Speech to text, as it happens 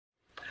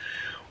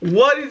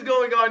What is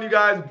going on, you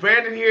guys?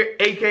 Brandon here,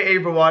 aka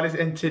Brawadis,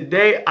 and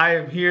today I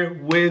am here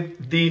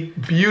with the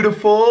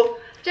beautiful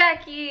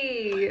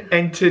Jackie.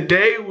 And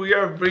today we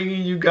are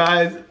bringing you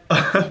guys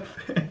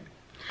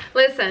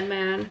Listen,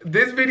 man.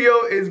 This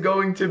video is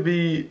going to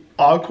be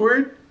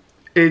awkward.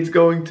 It's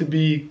going to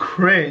be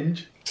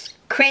cringe.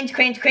 Cringe.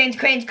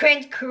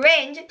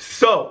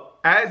 So,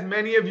 as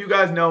many of you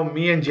guys know,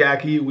 me and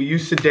Jackie, we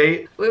used to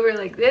date. We were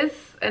like this,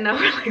 and now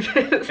we're like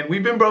this. And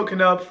we've been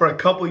broken up for a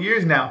couple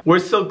years now. We're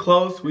still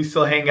close, we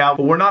still hang out,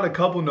 but we're not a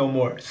couple no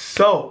more.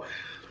 So,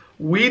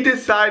 we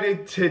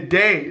decided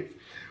today,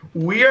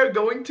 we are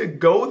going to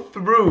go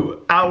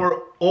through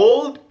our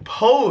old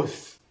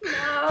posts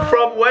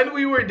from when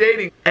we were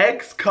dating.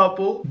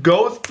 Ex-couple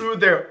goes through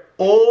their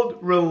old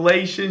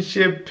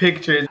relationship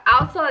pictures.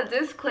 Also, a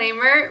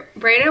disclaimer,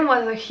 Brayden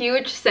was a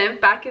huge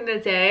simp back in the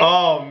day.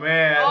 Oh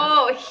man.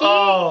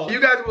 Oh, you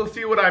guys will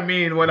see what I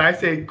mean when I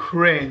say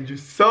cringe.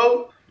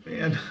 So,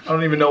 man, I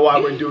don't even know why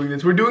we're doing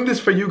this. We're doing this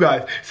for you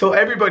guys. So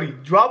everybody,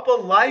 drop a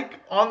like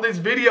on this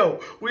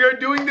video. We are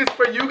doing this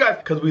for you guys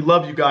because we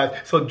love you guys.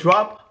 So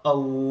drop a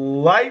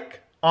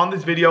like on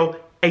this video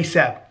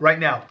ASAP, right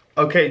now.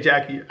 Okay,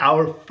 Jackie,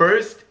 our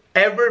first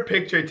ever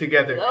picture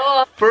together.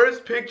 Oh.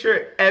 First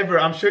picture ever.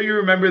 I'm sure you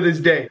remember this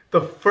day.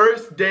 The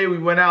first day we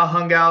went out,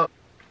 hung out.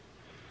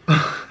 Oh,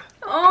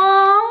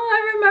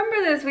 I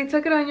remember this. We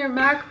took it on your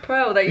Mac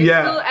Pro that you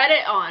still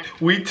edit on.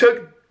 We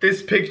took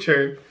this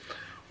picture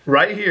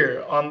right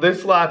here on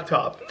this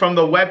laptop from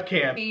the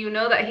webcam. You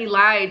know that he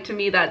lied to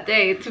me that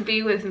day to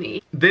be with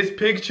me. This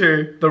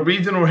picture, the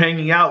reason we're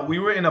hanging out, we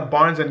were in a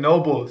Barnes and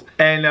Nobles,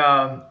 and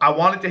I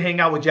wanted to hang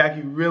out with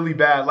Jackie really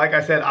bad. Like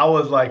I said, I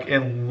was like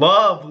in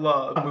love.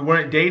 We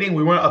weren't dating,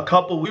 we weren't a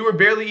couple, we were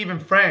barely even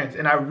friends,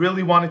 and I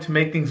really wanted to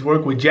make things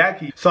work with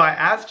Jackie. So I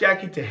asked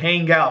Jackie to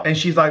hang out, and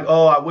she's like,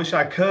 oh, I wish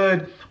I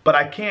could, but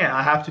I can't.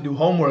 I have to do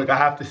homework, I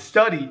have to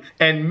study.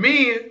 And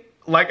me,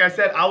 like I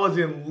said, I was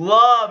in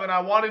love and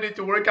I wanted it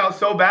to work out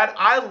so bad.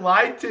 I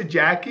lied to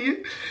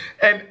Jackie,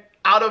 and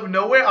out of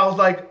nowhere, I was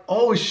like,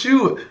 oh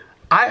shoot,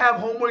 I have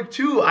homework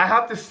too. I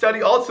have to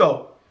study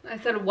also. I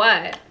said,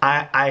 what?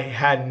 I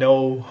had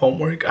no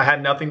homework. I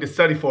had nothing to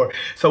study for.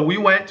 So we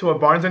went to a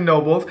Barnes and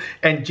Nobles,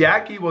 and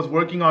Jackie was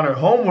working on her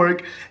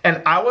homework,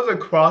 and I was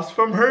across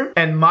from her,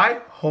 and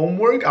my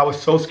homework, I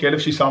was so scared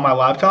if she saw my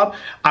laptop.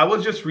 I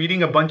was just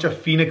reading a bunch of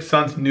Phoenix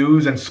Suns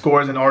news and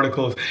scores and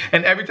articles,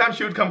 and every time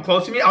she would come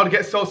close to me, I would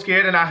get so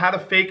scared, and I had a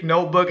fake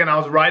notebook, and I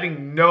was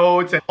writing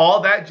notes and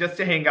all that just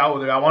to hang out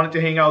with her. I wanted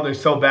to hang out with her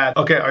so bad.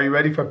 Okay, are you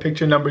ready for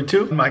picture number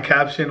 2? My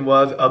caption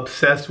was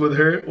obsessed with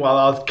her while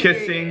I was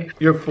kissing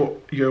your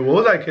what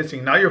was I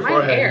kissing? Not your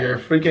forehead, hair. your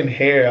freaking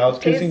hair. I was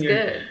kissing your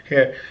good.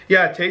 hair.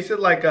 Yeah, it tasted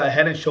like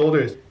Head and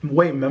Shoulders.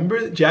 Wait,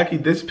 remember, Jackie,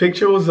 this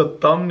picture was a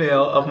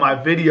thumbnail of my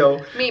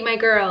video. Meet my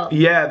girl.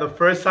 Yeah, the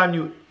first time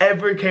you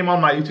ever came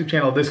on my YouTube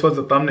channel, this was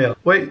a thumbnail.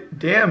 Wait,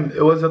 damn,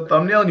 it was a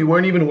thumbnail and you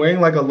weren't even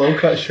wearing like a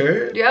low-cut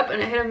shirt? Yep,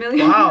 and it hit 1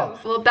 million Wow.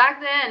 views. Well,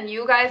 back then,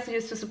 you guys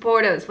used to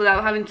support us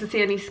without having to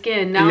see any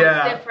skin. Now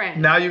it's different.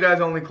 Now you guys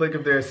only click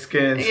if there's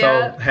skin,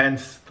 Yeah. so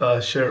hence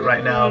the shirt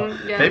right now.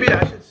 Yeah. Maybe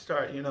I should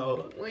start, you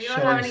know, Well, you don't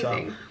showing have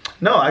anything. some.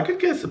 No, I could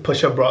get some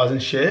push-up bras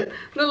and shit.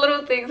 The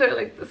little things are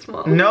like the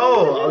small.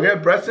 No, I'll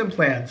get breast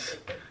implants.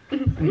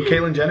 And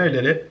Caitlyn Jenner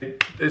did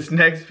it. This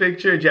next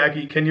picture,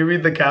 Jackie, can you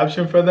read the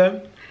caption for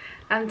them?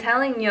 I'm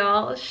telling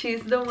y'all,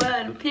 she's the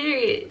one,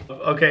 period.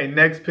 Okay,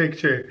 next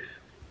picture.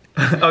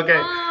 Okay.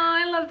 Oh,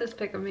 I love this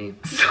pic of me.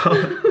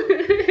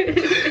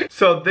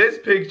 So this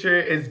picture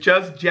is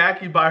just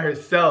Jackie by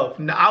herself.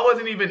 Now, I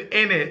wasn't even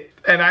in it.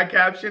 And I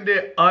captioned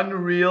it,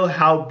 unreal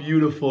how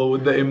beautiful,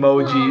 with the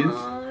emojis.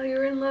 Aw,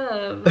 you're in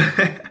love.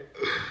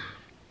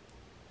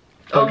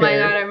 Oh my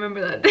god, I remember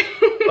that day.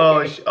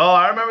 Oh,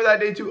 I remember that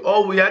day too.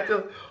 Oh, we had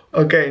to.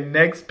 Okay,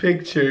 next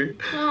picture.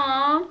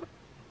 Aww.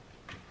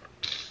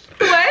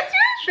 Why is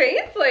your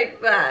face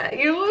like that?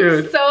 You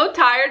look so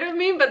tired of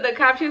me, but the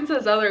caption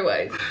says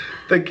otherwise.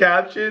 The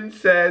caption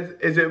says,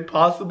 is it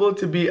possible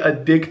to be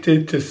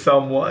addicted to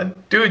someone?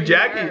 Dude,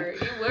 Jackie.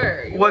 You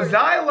were. Was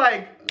I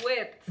like...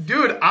 Whipped.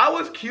 Dude, I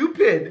was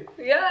Cupid.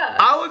 Yeah.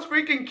 I was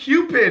freaking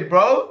Cupid,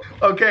 bro.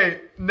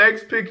 Okay,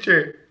 next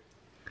picture.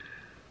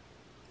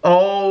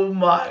 Oh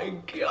my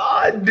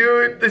god,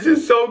 dude, this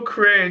is so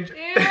cringe.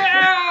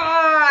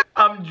 Yeah.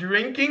 I'm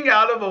drinking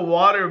out of a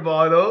water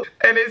bottle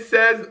and it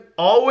says,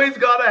 always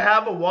gotta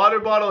have a water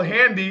bottle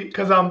handy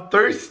because I'm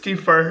thirsty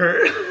for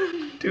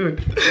her.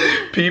 Dude,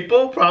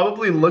 people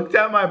probably looked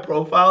at my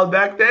profile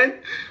back then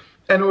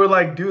and were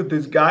like, dude,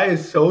 this guy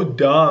is so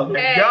dumb.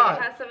 Hey, God.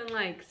 it has 7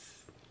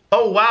 likes.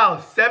 Oh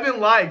wow, 7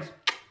 likes.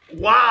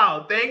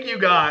 Wow, thank you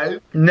guys.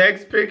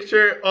 Next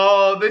picture.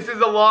 Oh, this is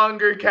a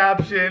longer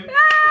caption.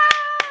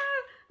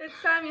 It's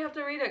time, you have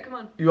to read it, come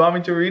on. You want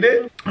me to read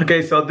it?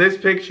 Okay, so this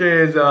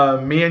picture is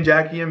me and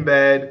Jackie in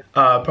bed.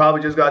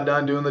 Probably just got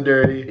done doing the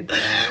dirty.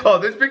 Oh,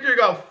 this picture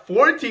got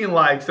 14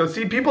 likes. So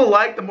see, people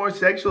like the more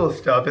sexual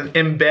stuff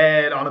in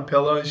bed, on a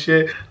pillow and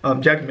shit.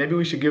 Jackie, maybe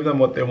we should give them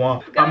what they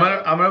want. I'm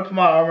gonna put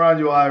my arm around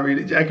you while I read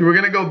it. Jackie, we're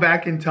gonna go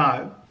back in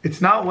time. It's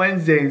not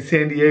Wednesday in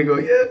San Diego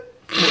yet.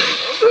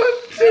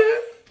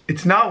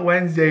 It's not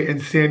Wednesday in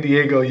San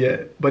Diego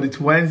yet, but it's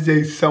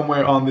Wednesday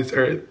somewhere on this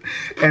earth.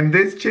 And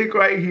this chick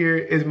right here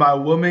is my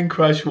woman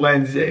crush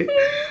Wednesday.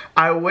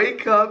 I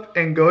wake up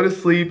and go to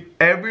sleep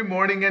every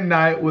morning and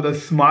night with a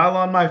smile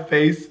on my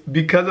face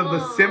because of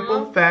the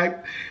simple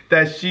fact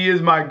that she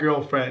is my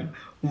girlfriend.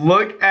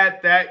 Look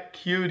at that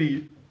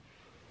cutie.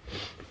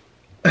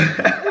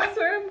 I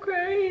swear I'm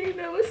crying.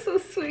 That was so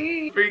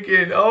sweet.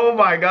 Freaking, oh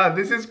my god,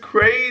 this is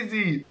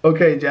crazy.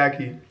 Okay,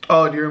 Jackie.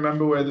 Oh, do you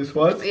remember where this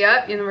was?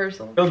 Yep,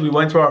 Universal. We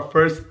went to our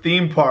first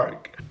theme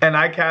park. And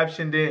I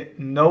captioned it,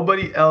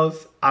 nobody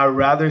else I'd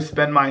rather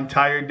spend my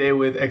entire day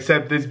with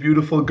except this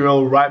beautiful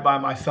girl right by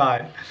my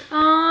side.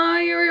 Aw,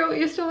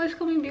 you still always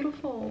call me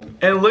beautiful.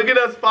 And look at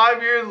us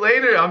 5 years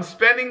later. I'm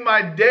spending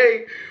my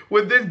day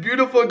with this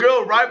beautiful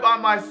girl right by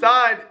my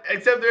side.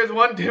 Except there's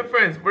one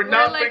difference. We're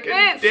not like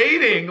freaking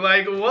dating.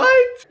 Like,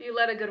 what? You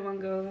let a good one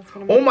go. That's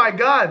what I'm Oh my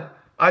god.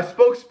 I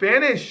spoke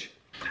Spanish.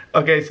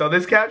 Okay, so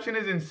this caption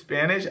is in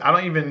Spanish. I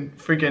don't even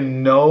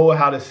freaking know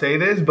how to say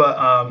this, but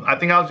I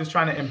think I was just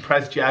trying to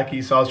impress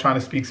Jackie, so I was trying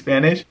to speak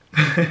Spanish.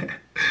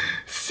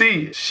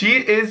 Sí, she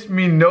is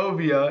mi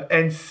novia,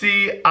 and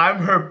sí, I'm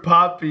her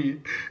papi.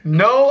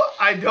 No,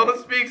 I don't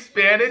speak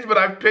Spanish, but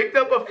I've picked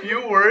up a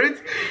few words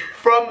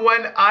from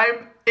when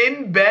I'm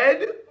in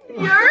bed.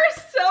 You're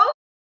so...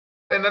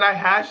 And then I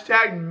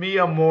hashtagged mi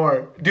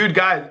amor. Dude,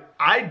 guys,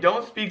 I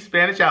don't speak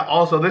Spanish at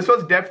all, so this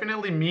was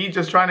definitely me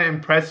just trying to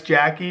impress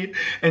Jackie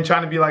and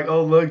trying to be like,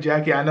 oh, look,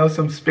 Jackie, I know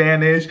some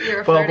Spanish,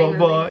 blah, blah,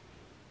 blah.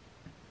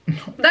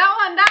 That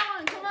one,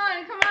 come on.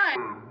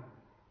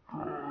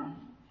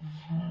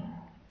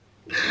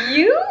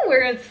 You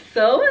were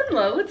so in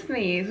love with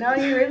me. No,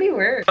 you really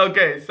were.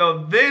 Okay,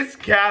 so this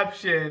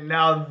caption,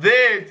 now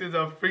this is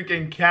a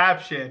freaking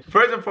caption.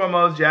 First and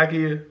foremost,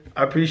 Jackie,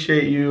 I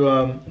appreciate you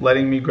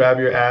letting me grab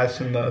your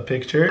ass in the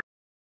picture.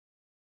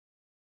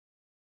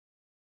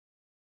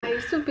 I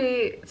used to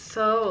be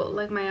so,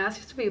 like, my ass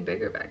used to be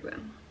bigger back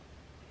then.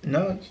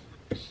 No,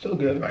 it's still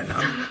good right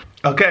now.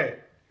 Okay,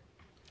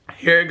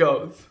 here it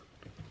goes.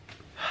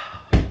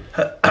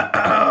 Hey,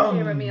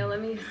 Romeo,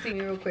 let me see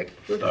you real quick.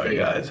 Sorry,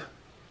 guys.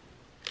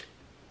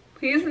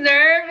 He's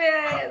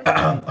nervous.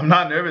 I'm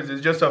not nervous.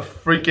 It's just a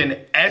freaking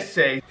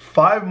essay.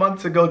 5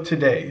 months ago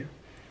today,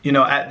 you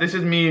know, this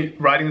is me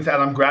writing this as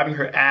I'm grabbing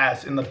her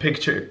ass in the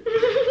picture.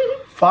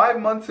 5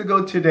 months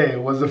ago today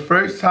was the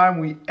first time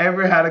we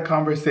ever had a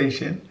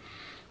conversation.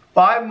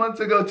 5 months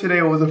ago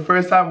today was the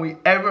first time we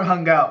ever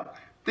hung out.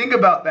 Think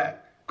about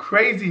that.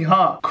 Crazy,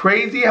 huh?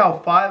 Crazy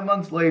how 5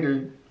 months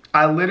later,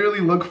 I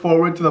literally look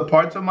forward to the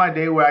parts of my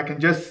day where I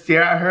can just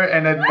stare at her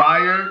and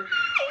admire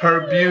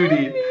her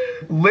beauty.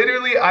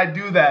 Literally, I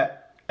do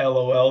that.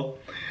 LOL.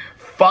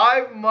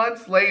 5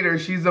 months later,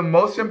 she's the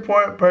most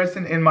important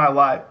person in my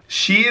life.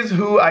 She is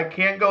who I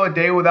can't go a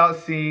day without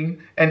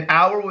seeing, an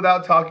hour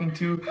without talking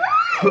to,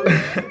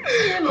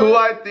 who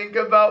I think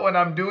about when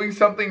I'm doing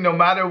something no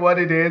matter what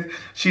it is.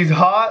 She's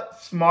hot,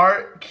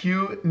 smart,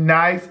 cute,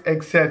 nice,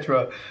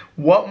 etc.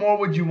 What more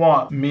would you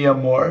want? Mi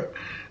amor.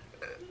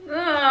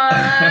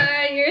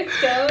 Aww, you're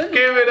so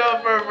Give it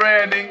up for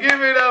Brandon.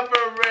 Give it up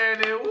for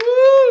Brandon. Woo, woo.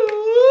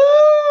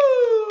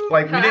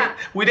 Like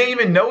we didn't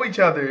even know each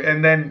other,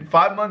 and then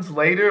 5 months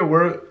later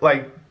we're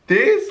like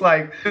this.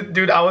 Like,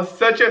 dude, I was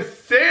such a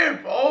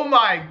simp. Oh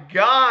my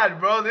god,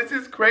 bro, this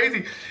is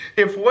crazy.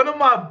 If one of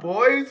my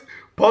boys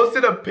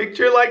posted a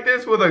picture like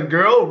this with a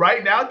girl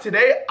right now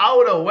today, I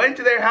would have went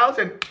to their house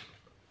and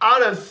I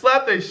would have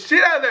slapped the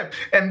shit out of them.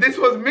 And this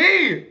was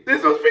me.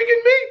 This was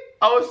freaking me.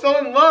 I was so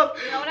in love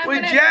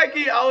with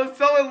Jackie. I was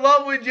so in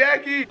love with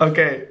Jackie.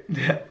 Okay.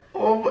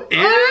 Oh,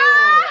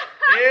 ew.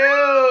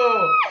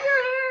 Ew.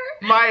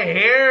 My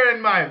hair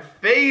and my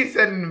face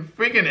and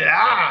freaking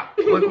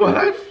Look what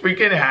I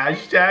freaking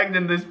hashtagged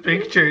in this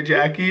picture,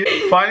 Jackie.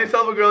 Find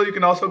yourself a girl you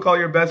can also call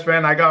your best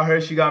friend. I got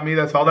her, she got me.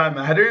 That's all that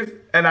matters.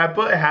 And I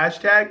put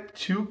hashtag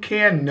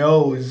toucan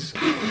nose.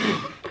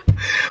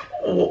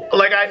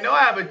 Like, I know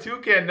I have a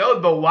toucan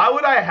nose, but why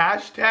would I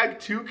hashtag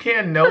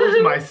toucan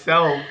nose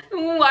myself?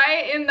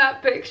 Why in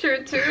that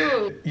picture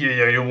too?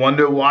 Yeah, you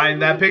wonder why in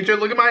that picture?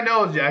 Look at my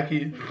nose,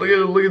 Jackie.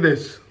 Look at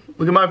this.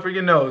 Look at my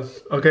freaking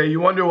nose. Okay,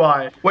 you wonder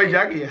why. Wait,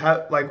 Jackie,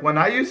 like when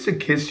I used to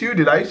kiss you,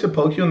 did I used to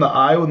poke you in the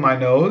eye with my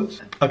nose?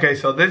 Okay,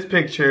 so this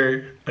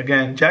picture,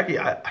 again, Jackie,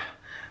 I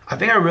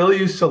think I really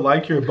used to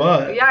like your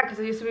butt. Yeah, because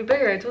it used to be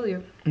bigger, I told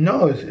you.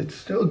 No, it's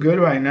still good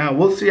right now.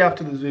 We'll see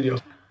after this video.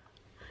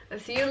 I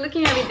see you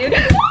looking at me, dude.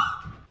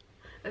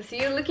 I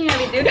see you looking at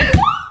me, dude.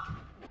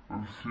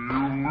 I see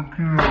you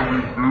looking at me,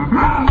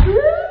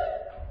 dude.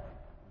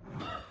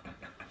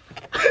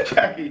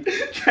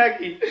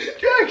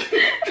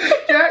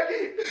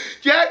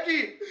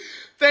 Jackie,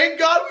 thank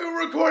God we were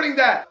recording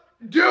that.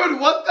 Dude,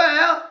 what the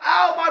hell?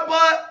 Ow, my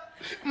butt.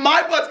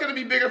 My butt's gonna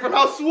be bigger from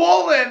how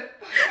swollen.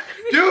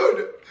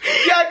 Dude,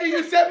 Jackie,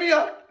 you set me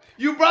up.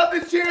 You brought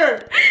this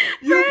chair.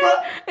 You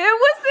brought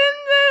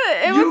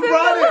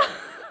it.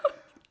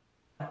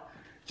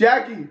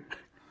 Jackie.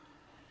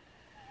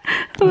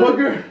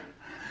 Booger.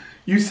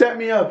 You set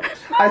me up.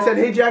 I said,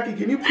 hey, Jackie,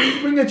 can you please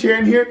bring a chair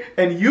in here?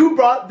 And you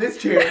brought this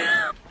chair.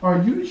 Are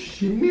you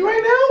shitting me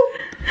right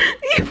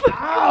now?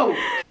 Ow!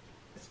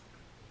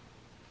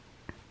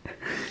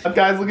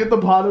 Guys, look at the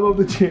bottom of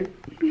the chair.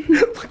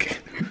 Look at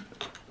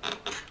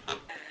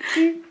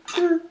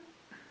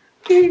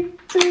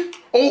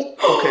Oh,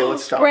 okay,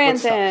 let's stop.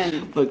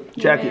 Brandon. Look,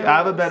 Jackie, I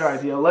have a better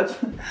idea. Let's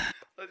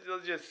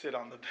just sit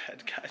on the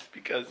bed, guys,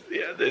 because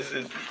yeah, this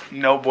is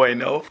no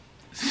bueno.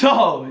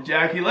 So,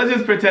 Jackie, let's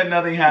just pretend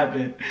nothing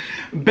happened.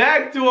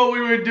 Back to what we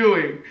were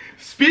doing.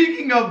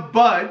 Speaking of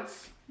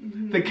butts,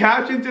 the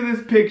caption to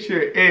this picture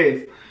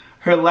is,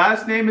 her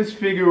last name is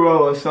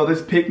Figueroa, so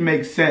this pic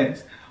makes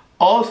sense.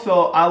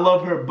 Also, I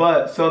love her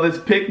butt, so this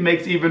pic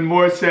makes even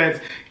more sense.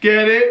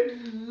 Get it?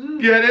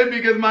 Get it?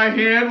 Because my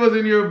hand was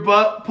in your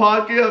butt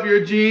pocket of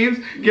your jeans.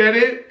 Get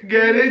it?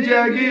 Get it,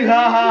 Jackie?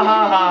 Ha ha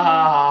ha ha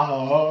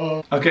ha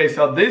ha. Okay,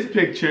 so this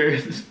picture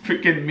is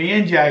freaking me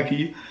and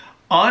Jackie,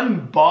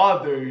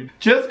 unbothered.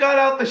 Just got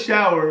out the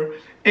shower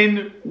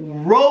in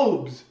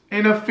robes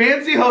in a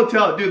fancy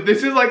hotel. Dude,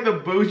 this is like the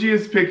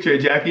bougiest picture,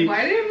 Jackie.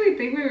 Why didn't we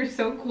think we were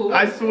so cool?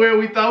 I swear,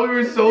 we thought we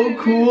were so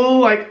cool.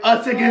 Like,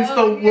 us against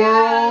the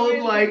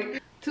world.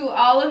 Like, to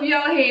all of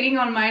y'all hating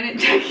on mine and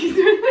Jackie's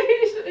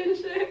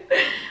relationship,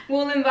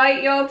 we'll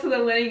invite y'all to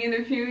the wedding in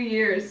a few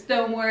years.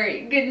 Don't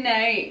worry. Good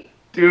night.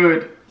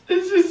 Dude,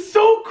 this is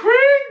so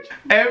cringe.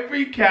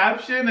 Every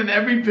caption and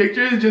every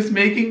picture is just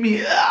making me,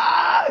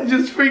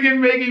 just freaking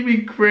making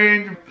me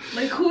cringe.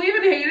 Like, who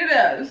even hated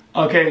us?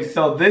 Okay,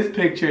 so this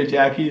picture,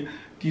 Jackie,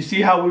 do you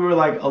see how we were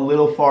like a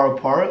little far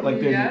apart? Like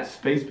there's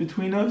space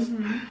between us?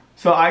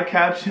 So I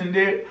captioned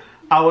it,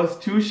 I was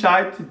too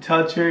shy to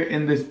touch her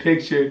in this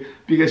picture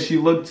because she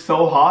looked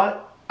so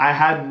hot. I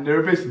had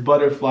nervous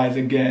butterflies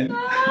again. You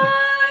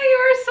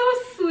were so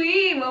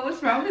sweet. What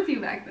was wrong with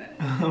you back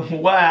then?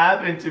 What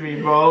happened to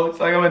me, bro? It's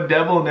like I'm a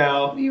devil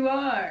now. You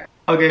are.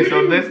 Okay,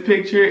 so this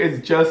picture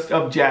is just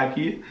of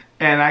Jackie,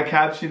 and I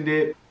captioned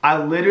it,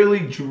 I literally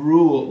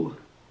drool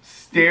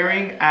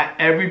staring at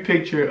every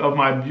picture of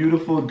my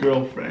beautiful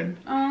girlfriend.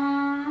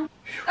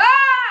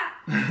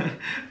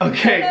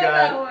 Okay,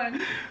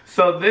 guys.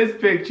 So this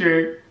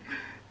picture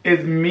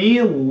is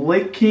me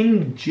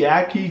licking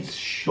Jackie's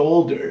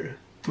shoulder.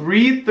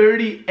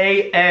 3:30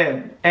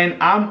 a.m. and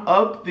I'm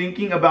up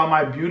thinking about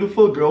my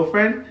beautiful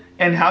girlfriend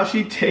and how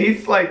she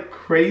tastes like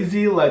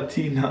crazy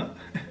Latina.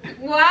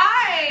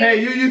 Why?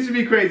 Hey, you used to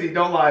be crazy,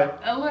 don't lie.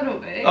 A little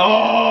bit.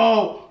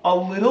 Oh, a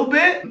little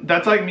bit?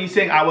 That's like me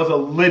saying I was a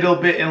little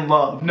bit in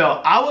love.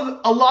 No, I was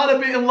a lot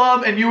of bit in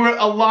love and you were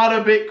a lot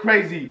of bit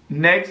crazy.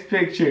 Next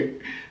picture.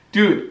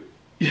 Dude,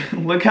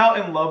 look how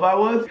in love I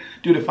was.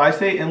 Dude, if I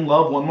say in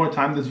love one more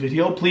time this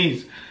video,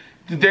 please.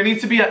 There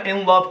needs to be an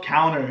in love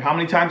counter. How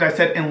many times I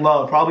said in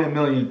love? Probably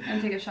 1,000,000.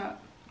 And take a shot.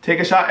 Take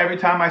a shot every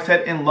time I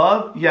said in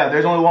love? Yeah,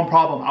 there's only one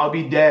problem. I'll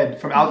be dead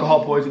from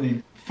alcohol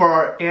poisoning. For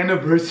our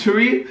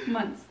anniversary.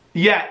 Months.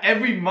 Yeah,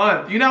 every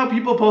month. You know how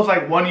people post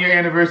like 1 year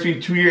anniversary,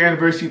 2 year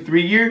anniversary,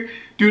 3 year?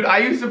 Dude, I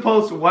used to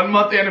post 1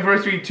 month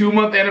anniversary, 2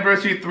 month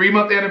anniversary, 3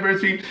 month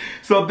anniversary.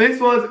 So this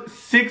was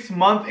 6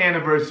 month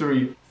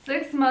anniversary.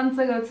 6 months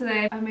ago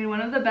today, I made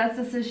one of the best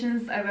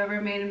decisions I've ever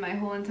made in my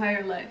whole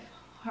entire life.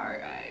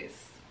 Heart eyes.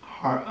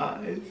 Heart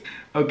eyes.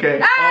 Okay.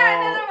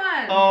 Another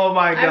one. Oh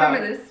my god. I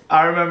remember this.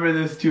 I remember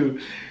this too.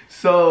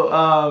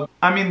 So,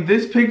 I mean,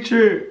 this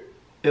picture,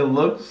 it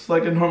looks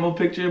like a normal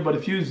picture, but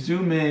if you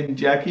zoom in,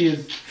 Jackie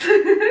is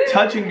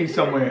touching me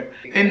somewhere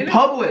in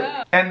public.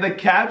 And the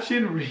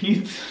caption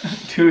reads,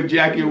 dude,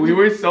 Jackie, we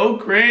were so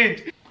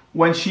cringe.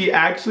 When she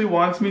actually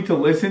wants me to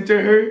listen to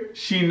her,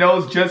 she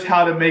knows just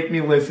how to make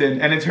me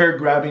listen, and it's her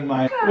grabbing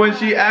mine. When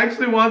she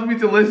actually wants me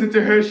to listen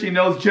to her, she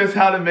knows just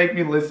how to make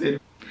me listen.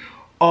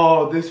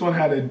 Oh, this one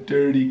had a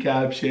dirty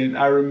caption.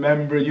 I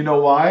remember, you know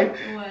why?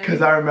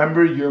 Because I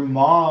remember your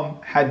mom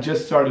had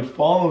just started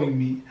following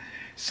me.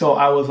 So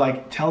I was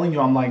like telling you,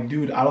 I'm like,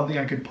 dude, I don't think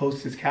I could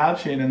post this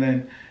caption. And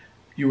then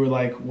you were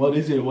like, what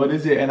is it? What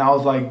is it? And I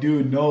was like,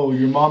 dude, no,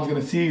 your mom's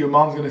gonna see, your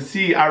mom's gonna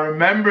see. I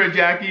remember,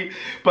 Jackie,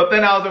 but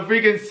then I was a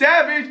freaking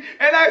savage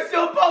and I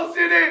still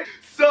posted it.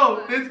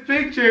 So this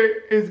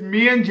picture is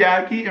me and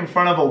Jackie in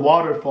front of a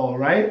waterfall,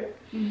 right?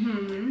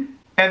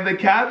 And the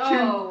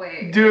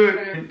caption,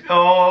 dude,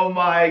 oh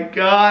my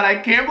god, I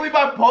can't believe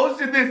I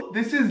posted this.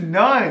 This is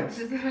nuts.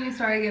 This is when you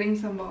started getting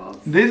some balls.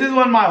 This is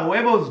when my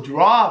huevos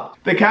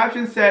dropped. The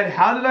caption said,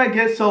 how did I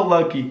get so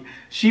lucky?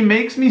 She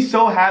makes me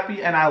so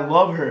happy and I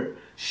love her.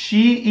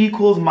 She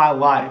equals my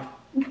life.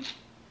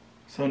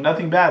 So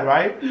nothing bad,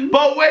 right?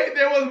 But wait,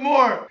 there was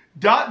more. ...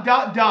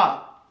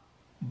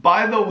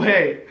 By the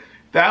way,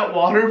 that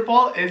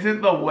waterfall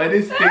isn't the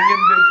wettest thing in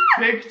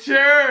this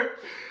picture.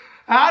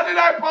 How did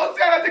I post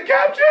that as a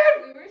caption?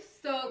 We were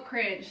so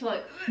cringe.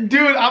 Like,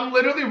 dude, I'm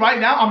literally right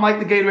now, I'm like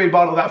the Gatorade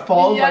bottle that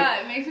falls. Yeah,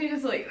 like, it makes me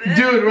just like.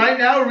 Dude, right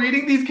now,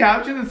 reading these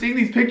captions and seeing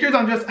these pictures,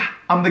 I'm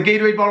the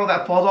Gatorade bottle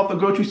that falls off the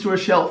grocery store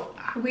shelf.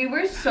 We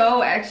were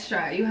so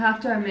extra, you have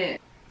to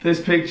admit. This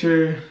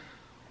picture.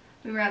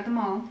 We were at the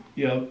mall.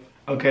 Yep.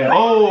 Okay.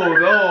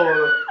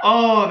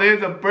 Oh,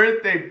 there's a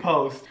birthday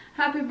post.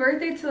 Happy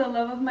birthday to the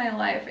love of my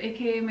life,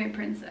 aka my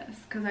princess,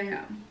 because I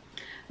am.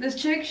 This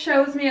chick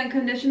shows me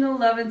unconditional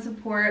love and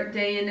support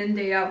day in and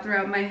day out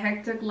throughout my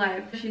hectic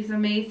life. She's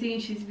amazing.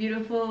 She's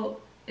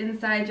beautiful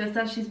inside just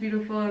as she's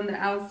beautiful on the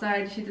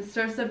outside. She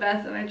deserves the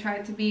best and I try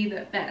to be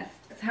the best.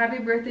 Happy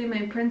birthday,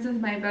 my princess,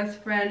 my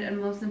best friend, and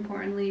most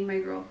importantly, my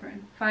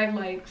girlfriend. 5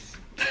 likes.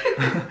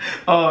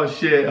 Oh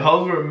shit,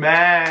 hoes were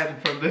mad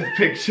from this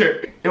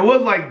picture. It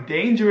was like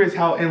dangerous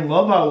how in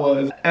love I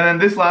was. And then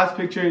this last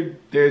picture,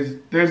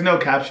 there's no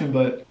caption,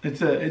 but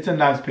it's a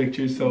nice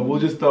picture, so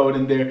we'll just throw it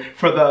in there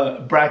for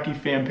the Bracky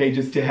fan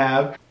pages to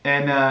have.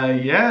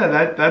 And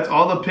yeah, that's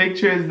all the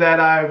pictures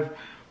that I've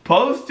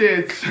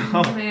posted. So.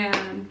 Oh,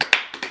 man.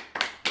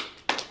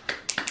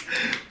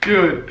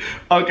 Dude,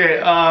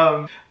 okay,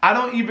 I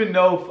don't even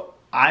know if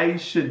I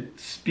should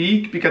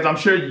speak because I'm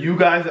sure you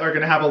guys are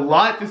gonna have a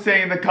lot to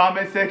say in the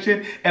comment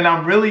section, and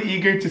I'm really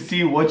eager to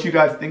see what you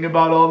guys think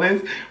about all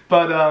this.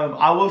 But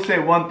I will say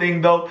one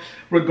thing though,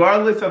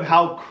 regardless of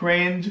how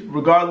cringe,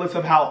 regardless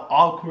of how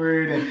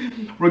awkward,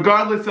 and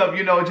regardless of,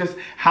 you know, just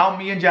how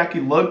me and Jackie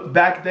looked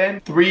back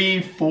then,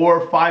 3,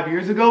 4, 5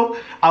 years ago,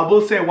 I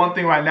will say one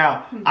thing right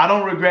now. I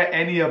don't regret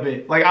any of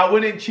it. Like, I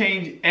wouldn't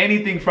change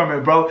anything from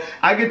it, bro.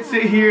 I could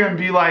sit here and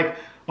be like,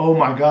 oh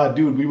my god,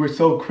 dude, we were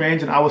so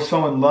cringe and I was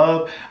so in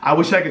love. I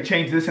wish I could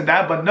change this and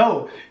that, but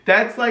no,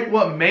 that's like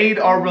what made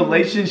our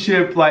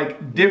relationship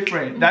like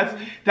different.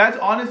 That's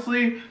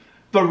honestly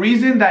the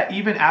reason that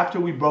even after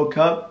we broke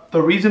up,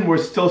 the reason we're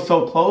still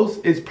so close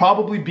is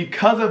probably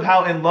because of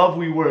how in love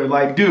we were.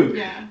 Like, dude,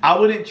 yeah. I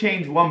wouldn't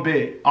change one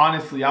bit,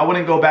 honestly. I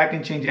wouldn't go back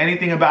and change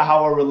anything about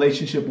how our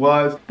relationship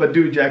was. But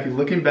dude, Jackie,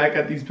 looking back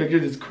at these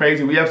pictures, it's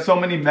crazy. We have so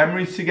many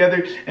memories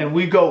together and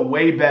we go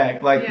way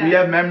back. Like, we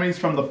have memories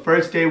from the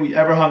first day we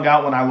ever hung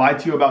out when I lied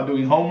to you about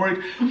doing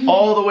homework,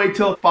 all the way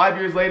till 5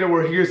 years later,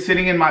 we're here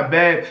sitting in my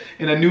bed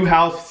in a new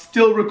house,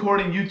 still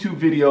recording YouTube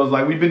videos.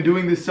 Like, we've been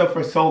doing this stuff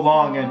for so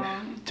long. And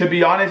to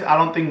be honest, I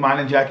don't think mine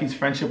and Jackie's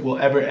friendship will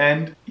ever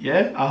end.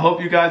 Yeah, I hope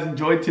you guys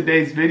enjoyed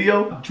today's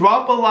video.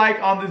 Drop a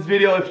like on this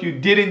video if you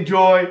did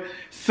enjoy.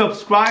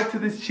 Subscribe to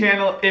this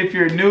channel if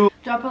you're new.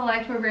 Drop a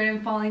like for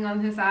Brandon falling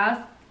on his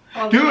ass.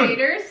 All the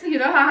haters, you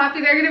know how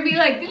happy they're gonna be,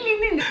 like, ding, ding,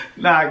 ding.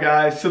 Nah,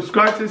 guys,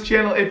 subscribe to this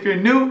channel if you're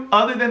new.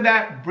 Other than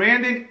that,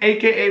 Brandon,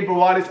 aka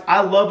Brawadis, I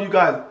love you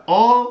guys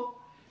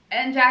all.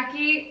 And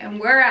Jackie,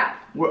 and we're out.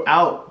 We're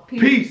out.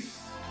 Peace.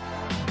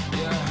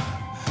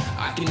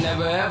 I can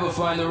never ever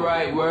find the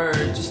right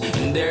words,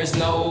 and there's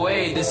no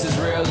way this is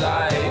real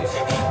life.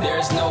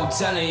 There's no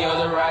telling you're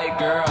the right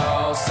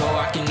girl, so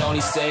I can only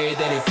say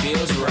that it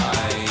feels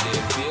right.